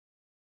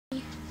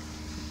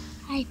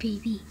Hi,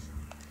 baby.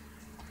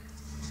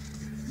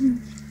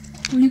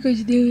 What are you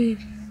guys doing?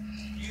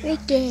 We're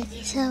good,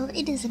 so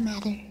it doesn't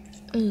matter.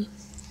 Oh.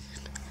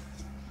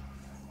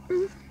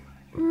 Oh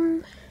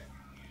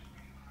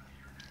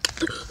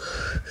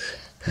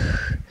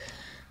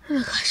my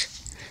gosh.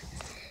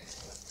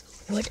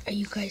 What are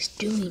you guys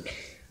doing?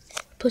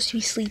 Supposed to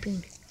be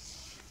sleeping.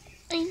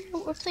 I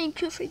know, we're playing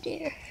Truth or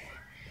Dare.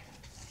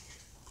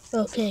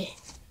 Okay.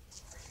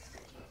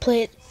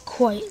 Play it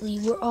quietly.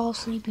 We're all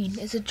sleeping.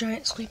 It's a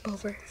giant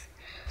sleepover.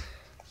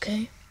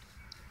 Okay?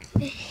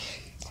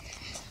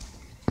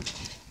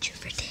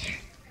 Truth or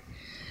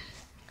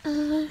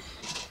Dare.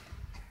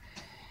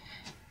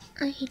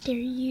 I dare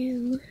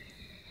you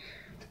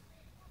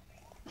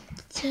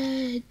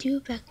to do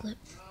a backflip.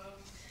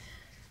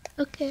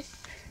 Okay.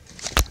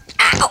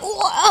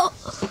 Ow!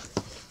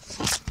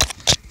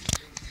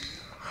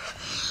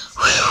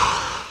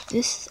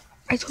 This,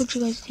 I told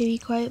you guys to be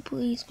quiet,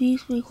 please.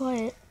 Please be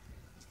quiet.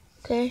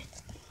 Okay?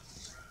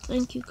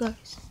 Thank you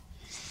guys.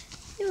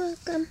 You're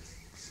welcome.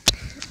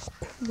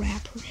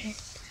 Crap her head.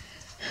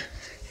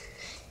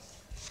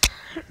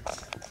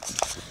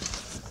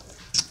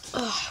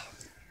 Ugh.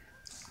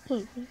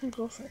 Hey, where's my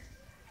girlfriend?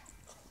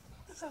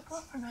 Where's my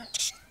girlfriend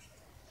at?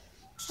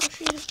 Where's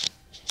she at?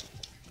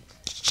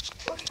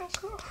 Where's my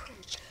girlfriend?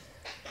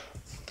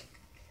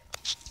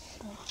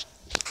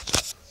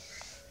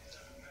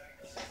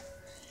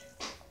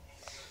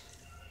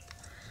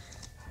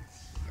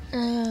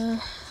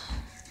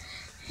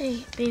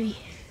 Hey, baby.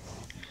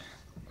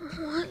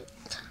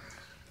 What?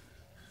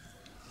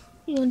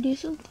 You wanna do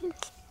something?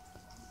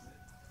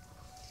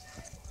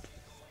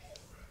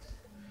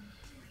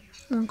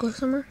 Wanna go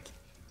somewhere?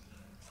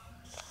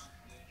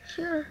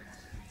 Sure.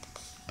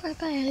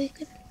 Bye-bye, I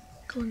could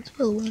go into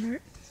the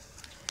water.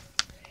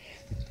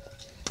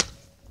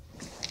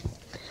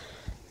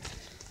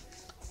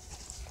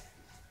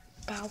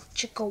 Bow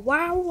chicka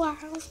wow wow.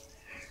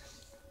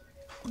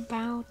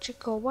 Bow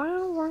chicka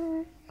wow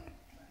wow.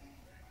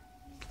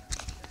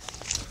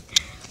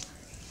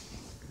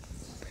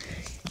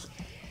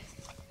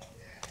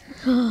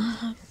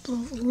 I'm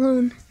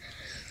alone.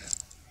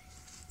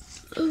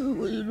 Oh,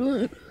 what are you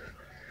doing?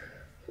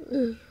 What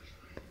are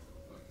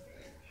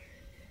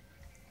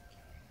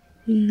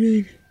you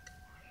doing?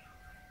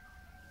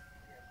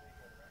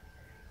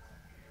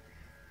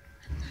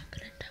 I'm not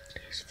gonna talk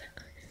to this fat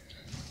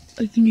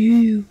guy. I can hear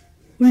you.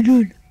 What are you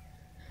doing?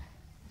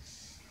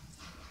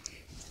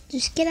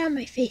 Just get out of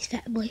my face,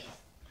 fat boy.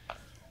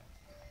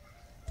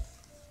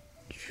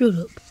 Shut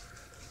up.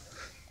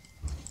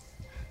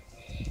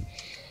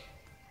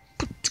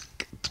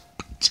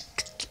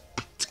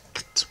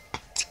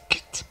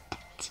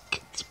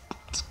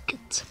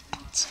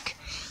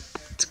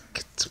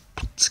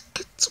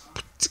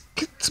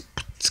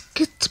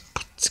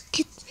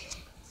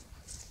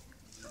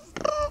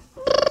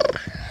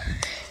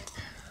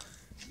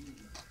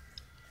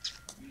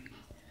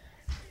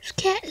 Whose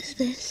cat is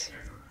this?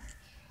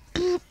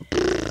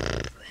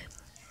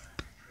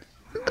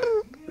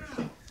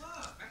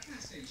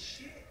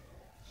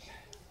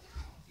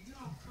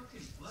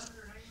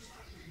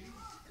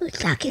 Who's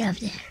talking up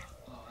there?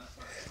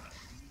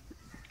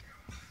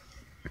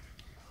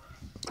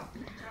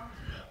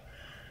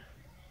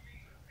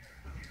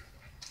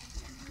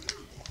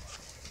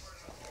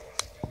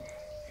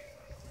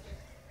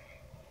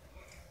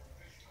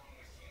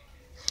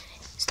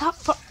 Stop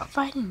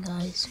fighting,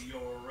 guys.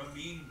 You're a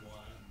mean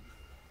one,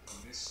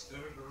 Mr.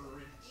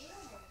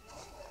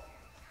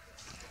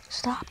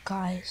 Stop,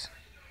 guys.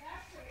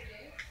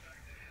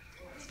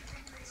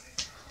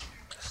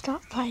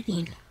 Stop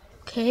fighting,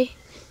 okay?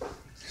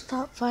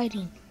 Stop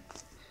fighting.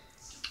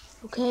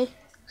 Okay?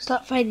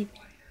 Stop fighting.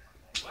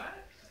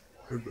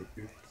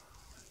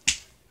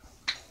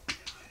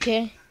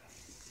 Okay?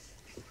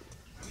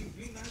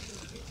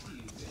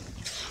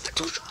 I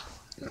told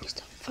you.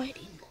 Stop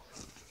fighting.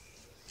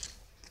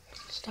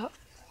 Stop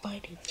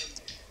fighting.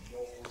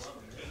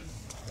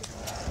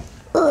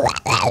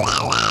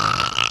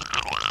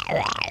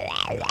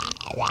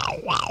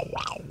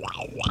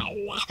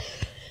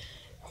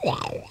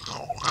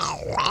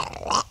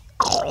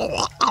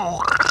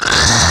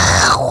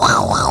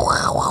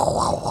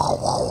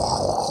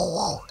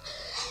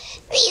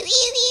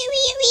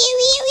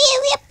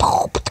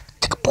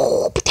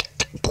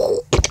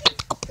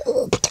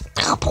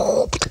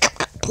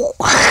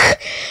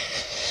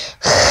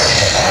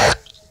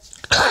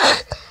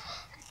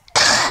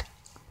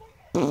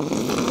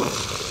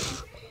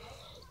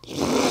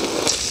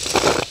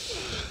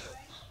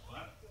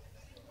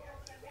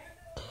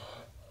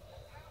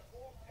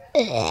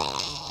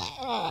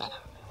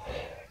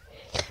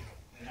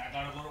 And I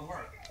gotta go to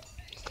work.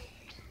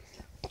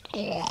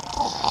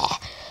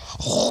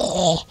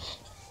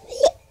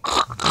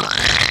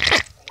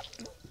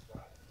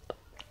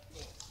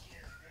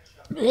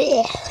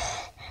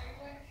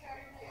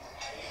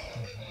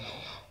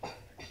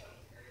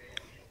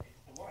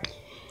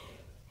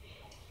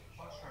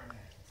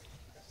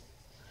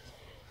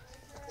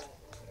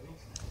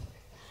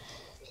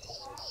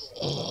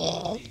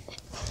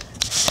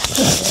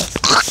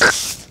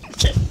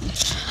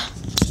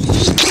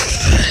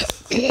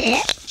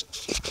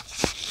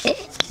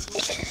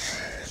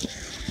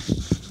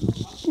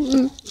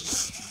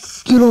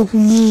 Get off of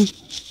me,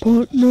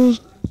 partner.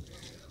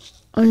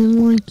 I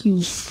don't like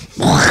you.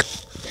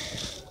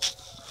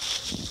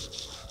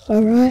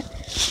 Alright?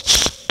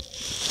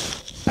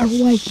 I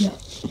like you.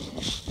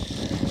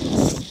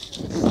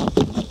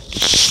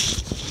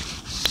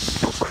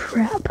 Oh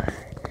crap.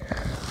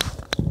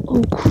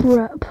 Oh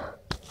crap.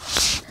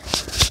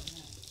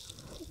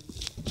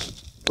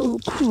 Oh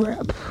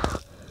crap.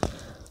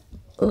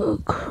 Oh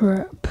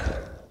crap.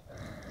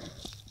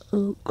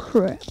 Oh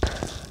crap.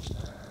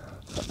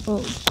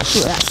 Oh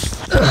crap.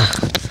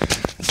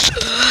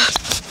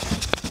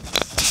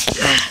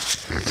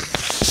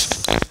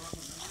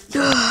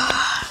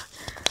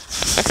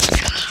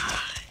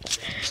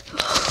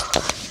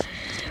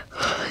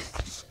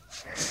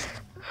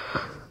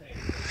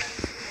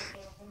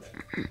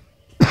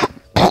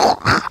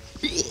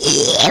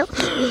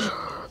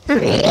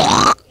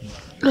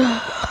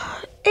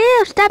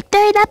 Ew, stop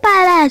throwing up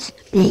on us.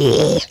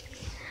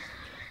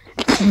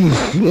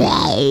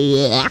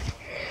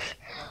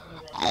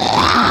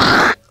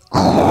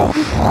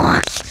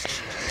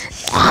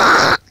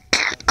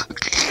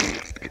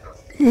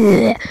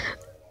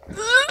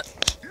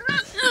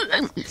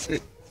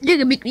 You're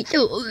gonna make me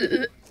so.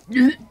 Oh,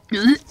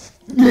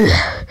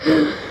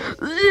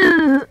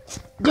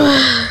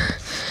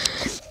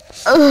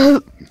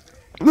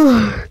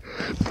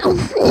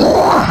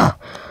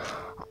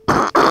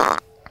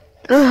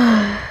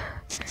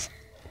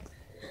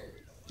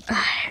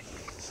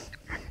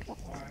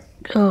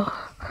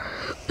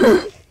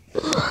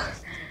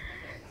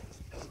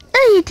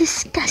 you're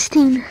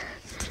disgusting.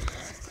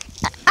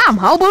 I'm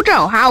Hobo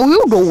Joe. How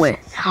you doing?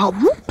 How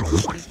you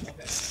doing?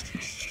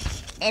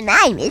 And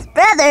I'm his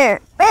brother.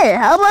 We're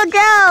Hobo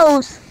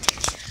Joes.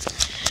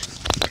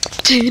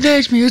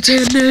 Teenage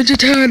Mutant Ninja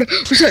Turtle.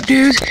 What's up,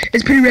 dudes?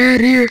 It's pretty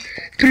rad here.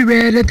 It's pretty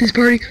rad at this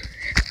party.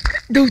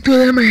 Don't throw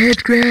that in my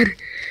head, Grad.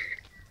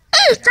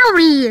 Hey,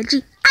 sorry,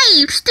 Angie.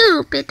 I'm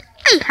stupid.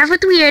 I have a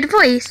weird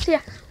voice.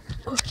 Yeah.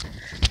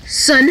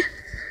 Son.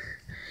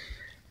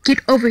 Get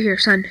over here,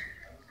 son.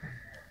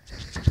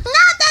 No,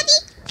 Daddy.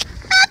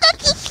 No,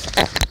 Daddy.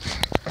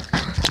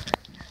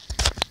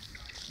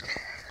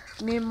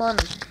 Me and Mommy.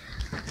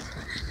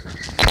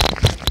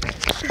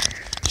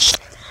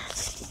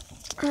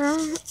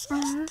 I'm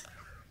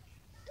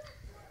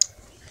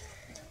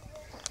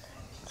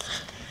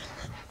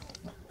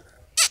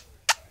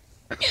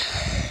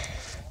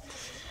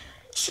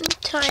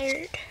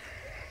tired.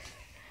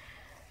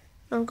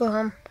 I'll go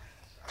home.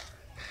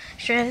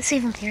 Should I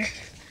leave him here?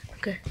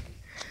 Okay.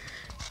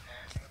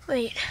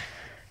 Wait.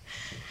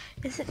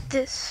 Isn't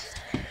this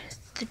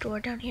the door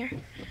down here?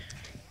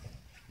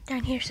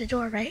 Down here's the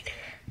door, right?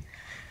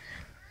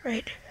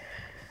 Right.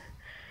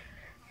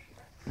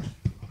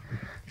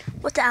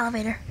 What's the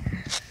elevator?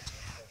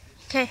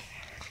 Okay.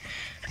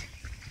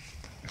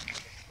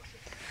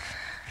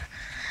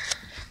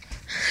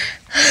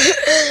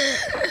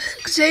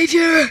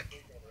 Xavier!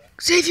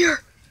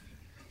 Xavier!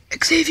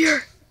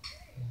 Xavier!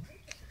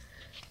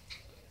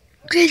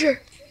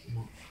 Xavier!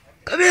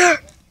 Come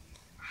here!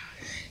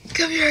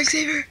 Come here,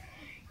 Xavier!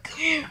 Come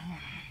here!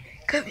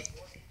 Come here!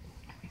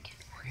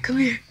 Come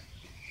here!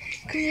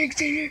 Come here,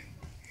 Xavier!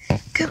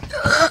 Come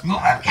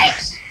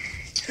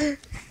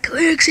Come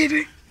here,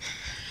 Xavier!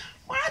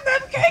 Want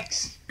baby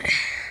cakes?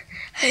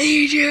 I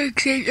need you,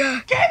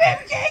 Xavier! Get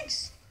baby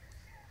cakes!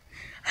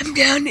 I'm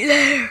down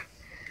there!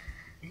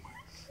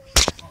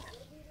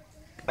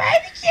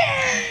 Baby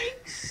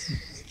cakes!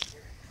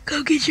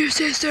 Go get your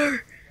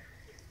sister!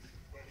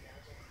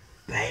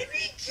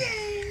 Baby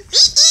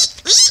cakes!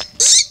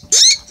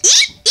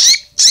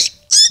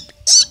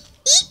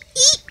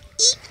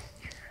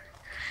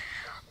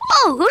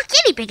 Oh, whose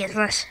guinea pig is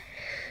this?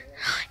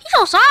 He's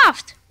so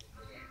soft!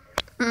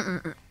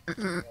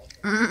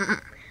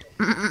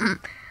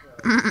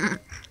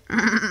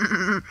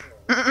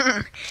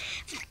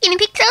 Guinea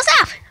pig so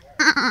soft!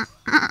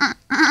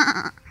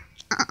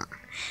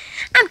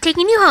 I'm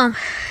taking you home.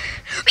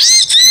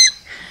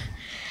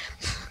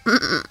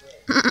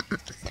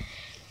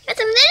 Got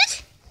some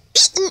minutes?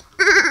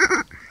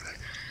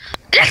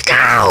 Let's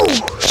go!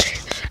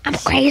 I'm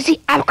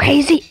crazy, I'm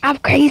crazy, I'm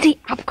crazy,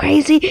 I'm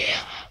crazy.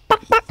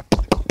 Bop, bop.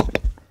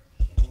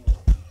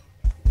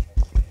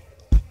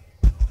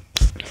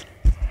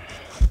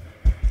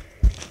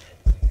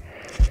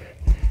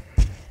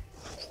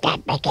 Stop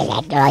making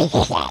that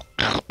noises.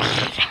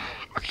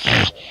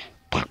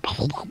 Stop making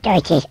that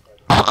noises.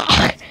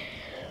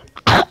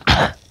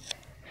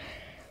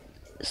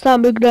 Stop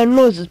making that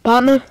noises,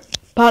 partner.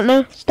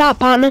 Partner. Stop,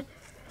 partner.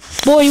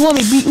 Boy, you want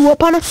me to beat you up,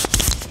 partner?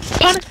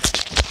 Partner.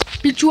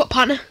 Beat you up,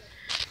 partner.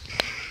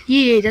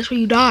 Yeah, that's where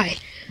you die,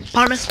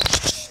 partner.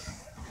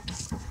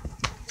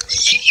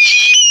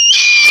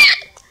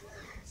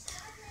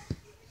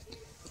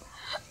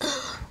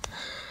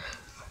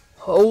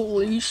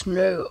 Holy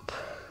snap.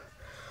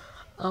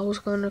 I was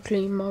gonna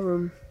clean my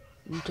room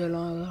until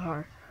I got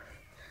home.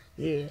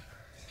 Yeah.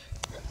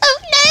 Oh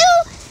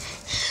no!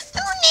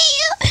 Oh no!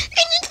 I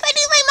need to fight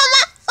my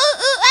mama!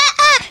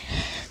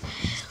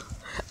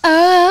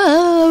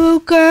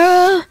 Oh,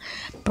 girl.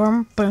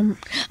 Bum, bum.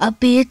 I'll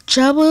be in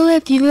trouble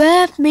if you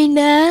left me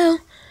now.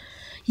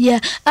 Yeah,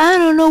 I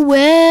don't know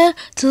where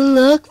to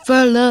look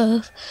for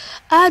love.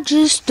 I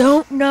just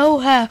don't know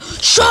how.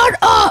 Shut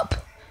up!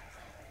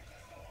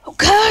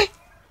 Okay?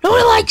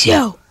 Nobody likes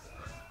you.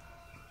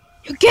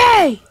 You're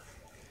gay.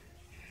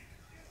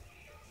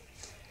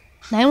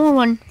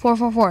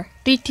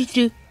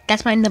 911-444-322.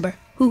 That's my number.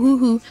 Hoo hoo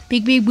hoo.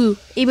 Big big boo.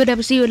 Able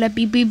to see what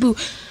big big boo.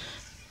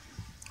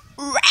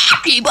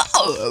 Racky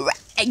boy.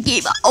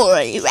 Racky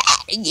boy.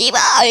 Racky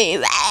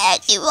boy.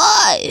 Racky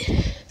boy.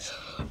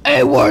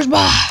 Hey, where's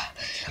my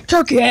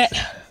turkey at?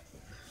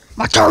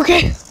 My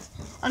turkey?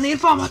 I need to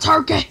find my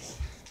turkey.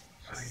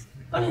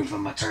 I need to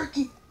find my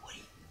turkey.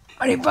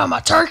 I need to find my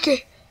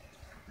turkey.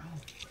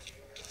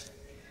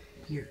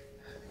 Here.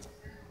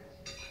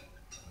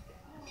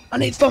 I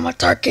need to find my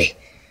turkey.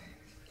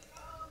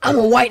 I'm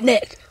a white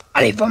neck.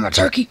 I need to find my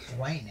turkey.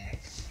 White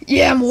neck.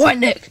 Yeah, I'm a white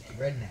neck.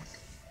 Redneck.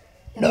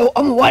 No,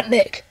 I'm a white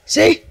neck.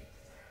 See?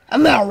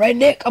 I'm not a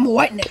redneck. I'm a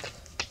white neck.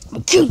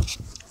 I'm cute.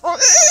 I'm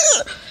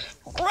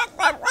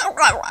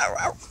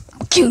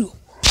cute.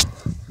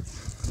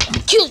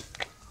 I'm cute.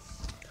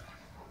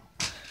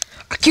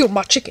 I killed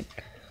my chicken.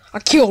 I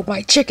killed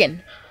my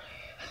chicken.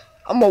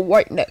 I'm a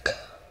white neck.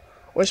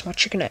 Where's my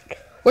chicken at?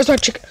 Where's my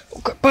chicken?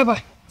 Okay,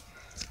 bye-bye.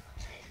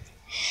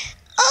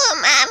 Oh,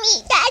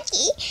 Mommy,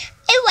 Daddy,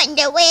 I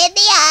wonder where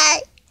they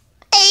are.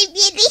 I'm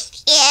really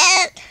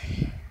scared.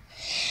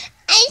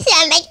 I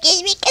sound like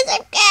this because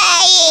I'm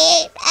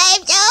crying.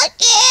 I'm so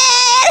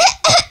scared.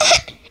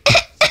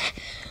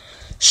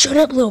 Shut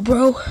up, little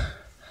bro.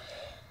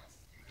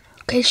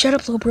 Okay, shut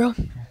up, little bro.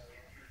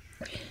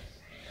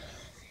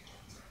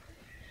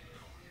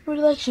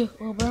 Nobody likes you,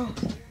 little bro.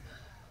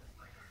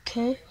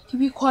 Okay, can you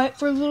be quiet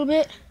for a little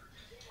bit?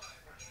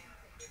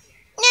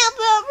 No,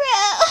 bro.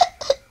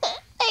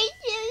 I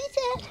do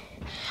that.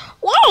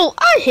 Wow,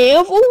 I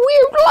have a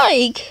weird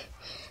leg.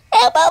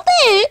 How about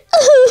that?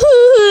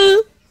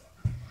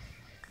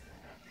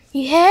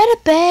 You had a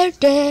bad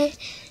day.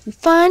 You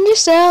find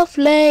yourself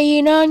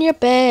laying on your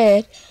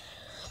bed.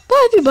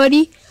 Bye,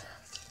 everybody.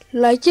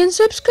 Like and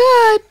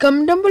subscribe.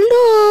 Comment down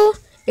below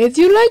if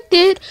you liked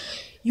it.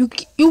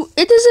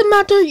 It doesn't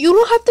matter. You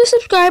don't have to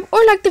subscribe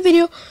or like the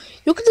video.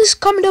 You can just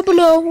comment down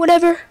below,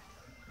 whatever.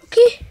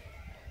 Okay.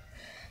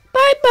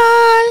 Bye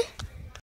bye.